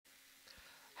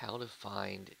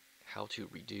how to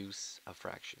reduce a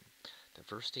fraction. The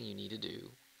first thing you need to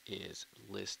do is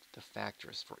list the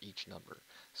factors for each number.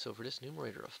 So for this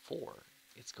numerator of 4,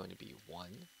 it's going to be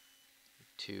 1,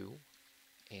 2,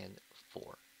 and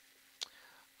 4.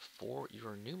 For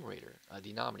your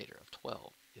denominator of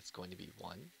 12, it's going to be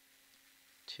 1,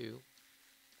 2,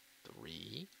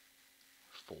 3,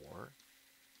 4,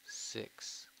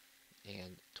 6,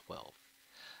 and 12.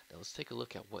 Now let's take a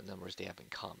look at what numbers they have in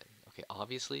common. Okay,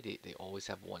 obviously they always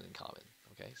have 1 in common.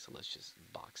 Okay, so let's just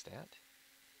box that.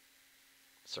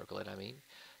 Circle it, I mean.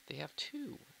 They have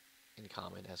 2 in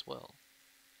common as well.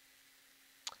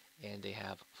 And they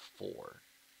have 4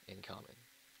 in common.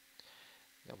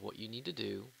 Now what you need to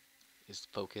do is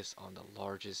focus on the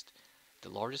largest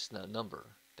number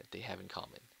that they have in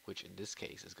common, which in this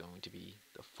case is going to be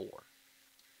the 4.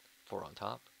 4 on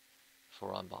top,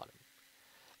 4 on bottom.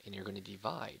 And you're going to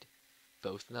divide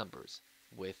both numbers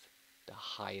with the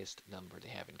highest number they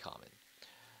have in common.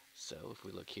 So if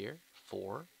we look here,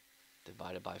 4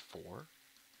 divided by 4,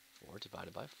 4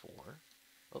 divided by 4,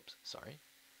 oops, sorry,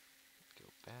 go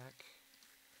back,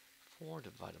 4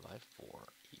 divided by 4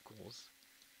 equals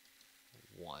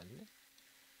 1.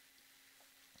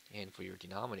 And for your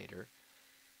denominator,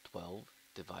 12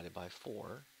 divided by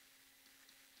 4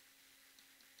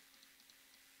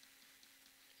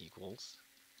 equals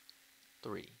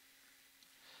 3.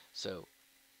 So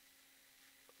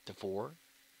the 4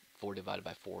 divided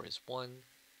by 4 is 1,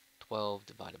 12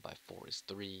 divided by 4 is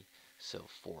 3, so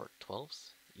 4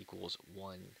 twelfths equals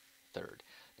 1/3.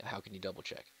 Now how can you double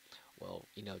check? Well,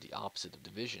 you know the opposite of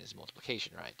division is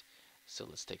multiplication, right? So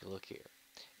let's take a look here.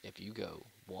 If you go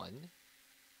 1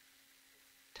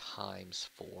 times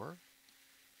 4,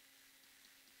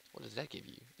 what does that give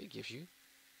you? It gives you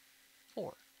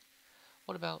 4.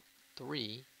 What about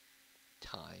 3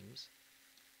 times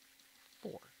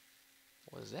 4?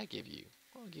 What does that give you?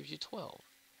 Well, it gives you 12.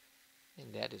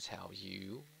 And that is how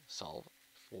you solve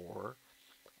for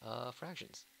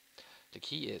fractions. The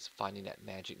key is finding that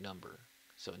magic number.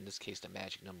 So in this case, the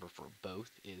magic number for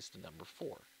both is the number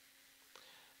 4.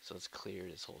 So let's clear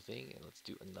this whole thing and let's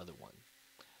do another one.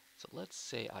 So let's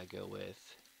say I go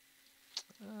with,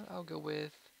 I'll go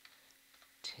with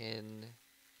 10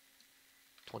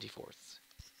 24ths.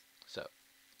 So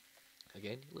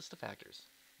again, list the factors.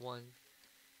 1,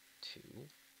 2,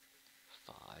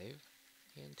 5,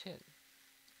 and 10.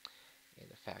 And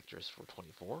the factors for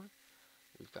 24,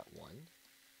 we've got 1,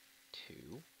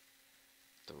 2,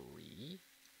 3,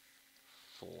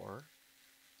 4,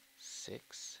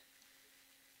 6,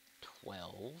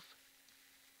 12,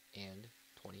 and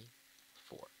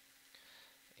 24.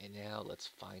 And now let's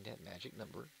find that magic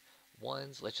number.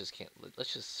 Ones, let's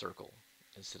just circle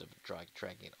instead of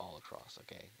dragging it all across.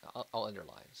 Okay, I'll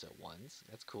underline. So ones,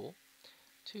 that's cool.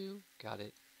 2, got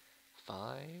it.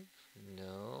 5,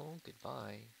 no,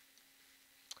 goodbye.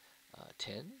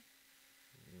 10,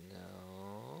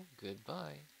 no,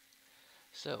 goodbye.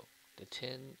 So the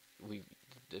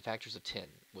factors of 10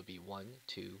 would be 1,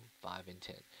 2, 5, and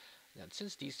 10. Now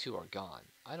since these two are gone,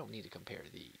 I don't need to compare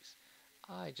these.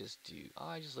 I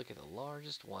just look at the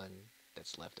largest one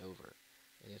that's left over,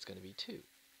 and it's going to be 2.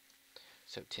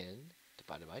 So 10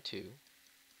 divided by 2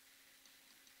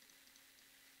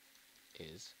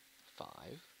 is 5.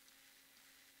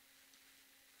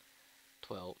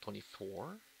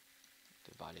 24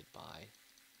 divided by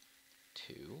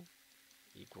 2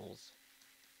 equals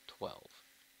 12.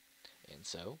 And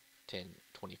so 10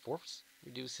 24ths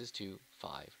reduces to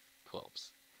 5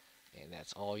 12ths. And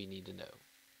that's all you need to know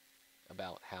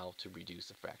about how to reduce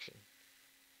a fraction.